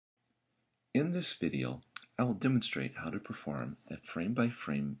In this video, I will demonstrate how to perform a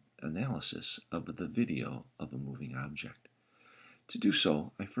frame-by-frame analysis of the video of a moving object. To do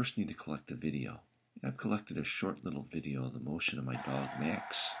so, I first need to collect the video. I've collected a short little video of the motion of my dog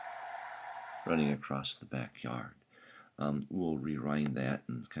Max running across the backyard. We'll rewind that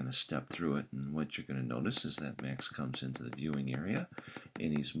and kind of step through it, and what you're going to notice is that Max comes into the viewing area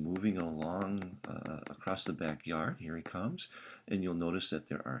and he's moving along across the backyard. Here he comes, and you'll notice that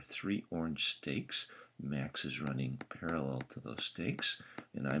there are 3 orange stakes. Max is running parallel to those stakes,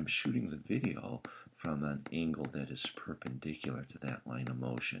 and I'm shooting the video from an angle that is perpendicular to that line of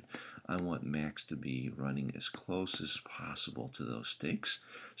motion. I want Max to be running as close as possible to those stakes.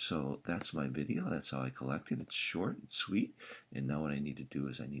 So that's my video. That's how I collect it. It's short, it's sweet, and now what I need to do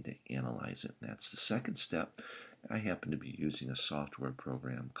is I need to analyze it. And that's the second step. I happen to be using a software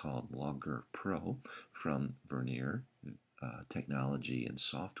program called Logger Pro from Vernier Technology and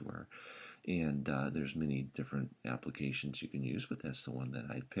Software. And there's many different applications you can use, but that's the one that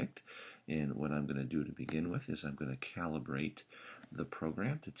I picked. And what I'm going to do to begin with is I'm going to calibrate the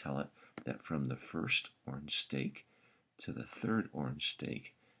program to tell it that from the first orange stake to the third orange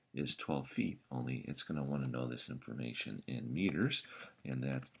stake is 12 feet, only it's going to want to know this information in meters, and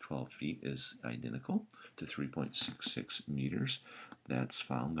that 12 feet is identical to 3.66 meters. That's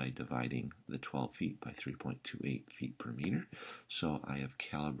found by dividing the 12 feet by 3.28 feet per meter. So I have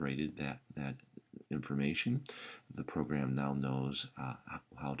calibrated that information. The program now knows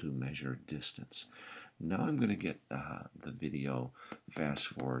how to measure distance. Now I'm going to get the video fast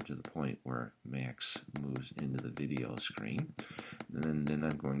forward to the point where Max moves into the video screen. And then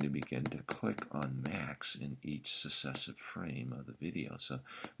I'm going to begin to click on Max in each successive frame of the video. So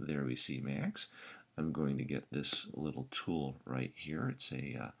there we see Max. I'm going to get this little tool right here. It's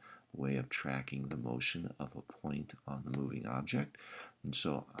a way of tracking the motion of a point on the moving object. And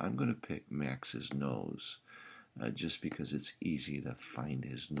so I'm going to pick Max's nose. Just because it's easy to find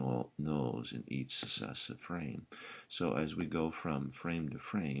his nose in each successive frame. So as we go from frame to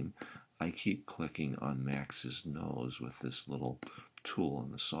frame, I keep clicking on Max's nose with this little tool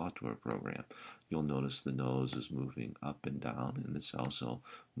in the software program. You'll notice the nose is moving up and down, and it's also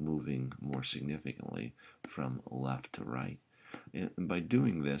moving more significantly from left to right. And by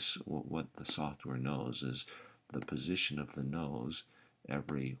doing this, what the software knows is the position of the nose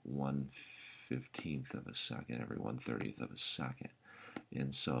every 1/15th of a second, every 1/30th of a second.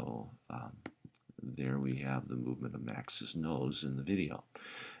 And so there we have the movement of Max's nose in the video.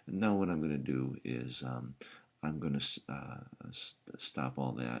 And now what I'm going to do is I'm going to stop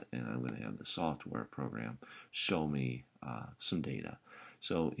all that, and I'm going to have the software program show me some data.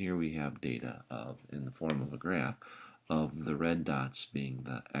 So here we have data in the form of a graph of the red dots being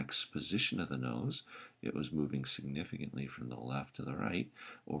the X position of the nose. It was moving significantly from the left to the right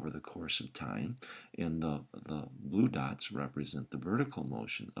over the course of time. And the blue dots represent the vertical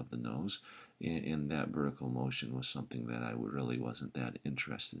motion of the nose. And that vertical motion was something that I really wasn't that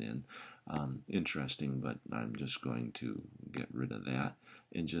interested in. Interesting, but I'm just going to get rid of that.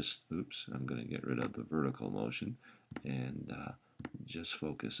 And I'm going to get rid of the vertical motion and just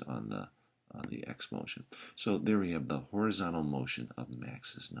focus on the X motion. So there we have the horizontal motion of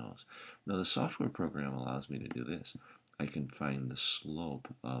Max's nose. Now the software program allows me to do this. I can find the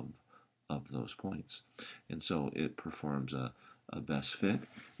slope of those points. And so it performs a best fit,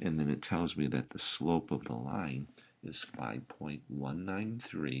 and then it tells me that the slope of the line is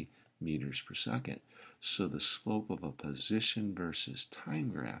 5.193 meters per second. So the slope of a position versus time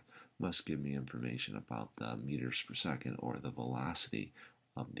graph must give me information about the meters per second, or the velocity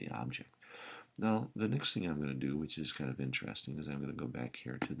of the object. Now, the next thing I'm going to do, which is kind of interesting, is I'm going to go back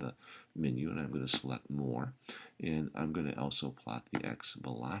here to the menu, and I'm going to select More, and I'm going to also plot the X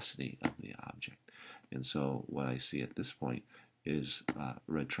velocity of the object. And so what I see at this point is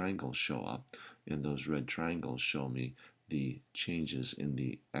red triangles show up, and those red triangles show me the changes in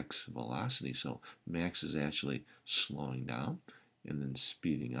the X velocity. So Max is actually slowing down, and then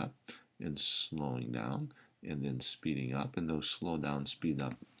speeding up, and slowing down, and then speeding up, and those slow down, speed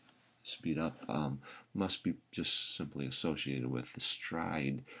up must be just simply associated with the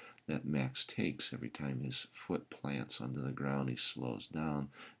stride that Max takes. Every time his foot plants onto the ground, he slows down.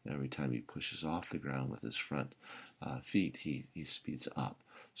 And every time he pushes off the ground with his front feet, he speeds up.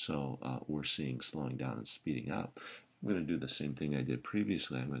 So we're seeing slowing down and speeding up. I'm going to do the same thing I did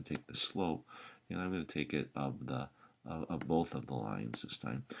previously. I'm going to take the slope, and I'm going to take it of both of the lines this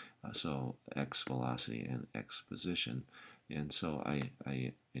time. So X velocity and X position. And so I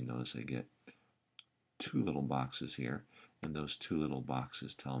notice I get 2 little boxes here, and those 2 little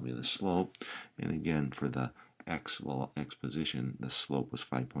boxes tell me the slope. And again, for the x position, the slope was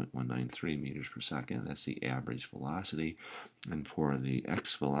 5.193 meters per second. That's the average velocity. And for the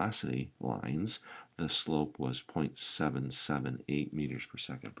x velocity lines, the slope was 0.778 meters per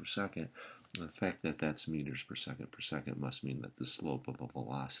second. The fact that that's meters per second must mean that the slope of a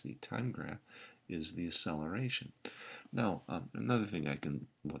velocity time graph is the acceleration. Now, another thing I can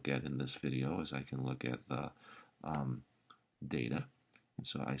look at in this video is I can look at the data. And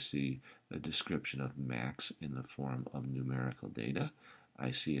so I see a description of max in the form of numerical data.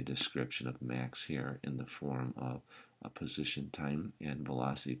 I see a description of max here in the form of a position time and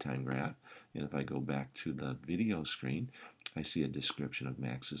velocity time graph. And if I go back to the video screen, I see a description of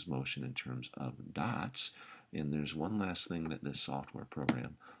max's motion in terms of dots. And there's one last thing that this software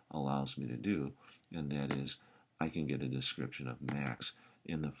program allows me to do, and that is I can get a description of max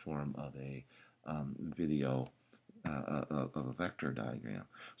in the form of a video of a vector diagram.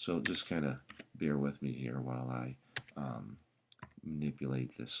 So just kind of bear with me here while I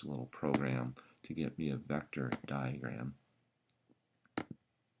manipulate this little program to get me a vector diagram.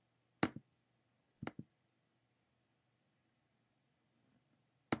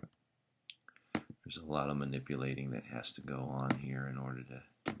 There's a lot of manipulating that has to go on here in order to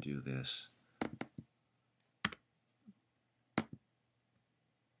do this.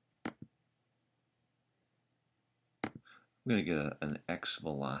 I'm going to get an x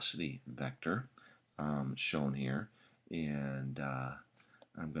velocity vector shown here, and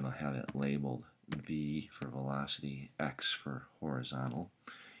I'm going to have it labeled v for velocity, x for horizontal,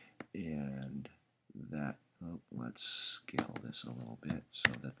 and that, let's scale this a little bit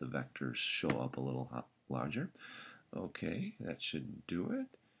so that the vectors show up a little larger. Okay, that should do it.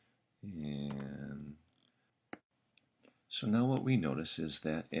 And so now what we notice is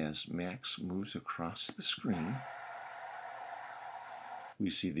that as Max moves across the screen, we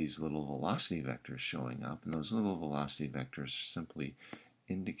see these little velocity vectors showing up, and those little velocity vectors simply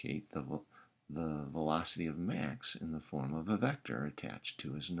indicate the velocity of Max in the form of a vector attached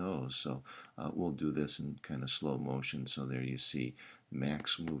to his nose. So we'll do this in kind of slow motion. So there you see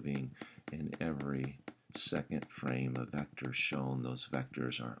Max moving in every second frame, a vector shown. Those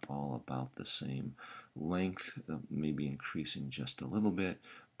vectors are all about the same length, maybe increasing just a little bit,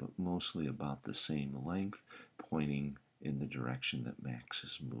 but mostly about the same length, pointing in the direction that Max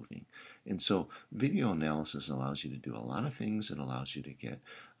is moving. And so video analysis allows you to do a lot of things. It allows you to get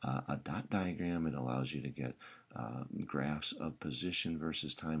a dot diagram. It allows you to get graphs of position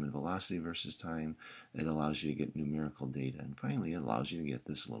versus time and velocity versus time. It allows you to get numerical data. And finally, it allows you to get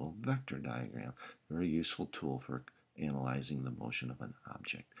this little vector diagram. Very useful tool for analyzing the motion of an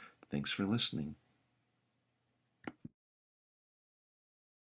object. Thanks for listening.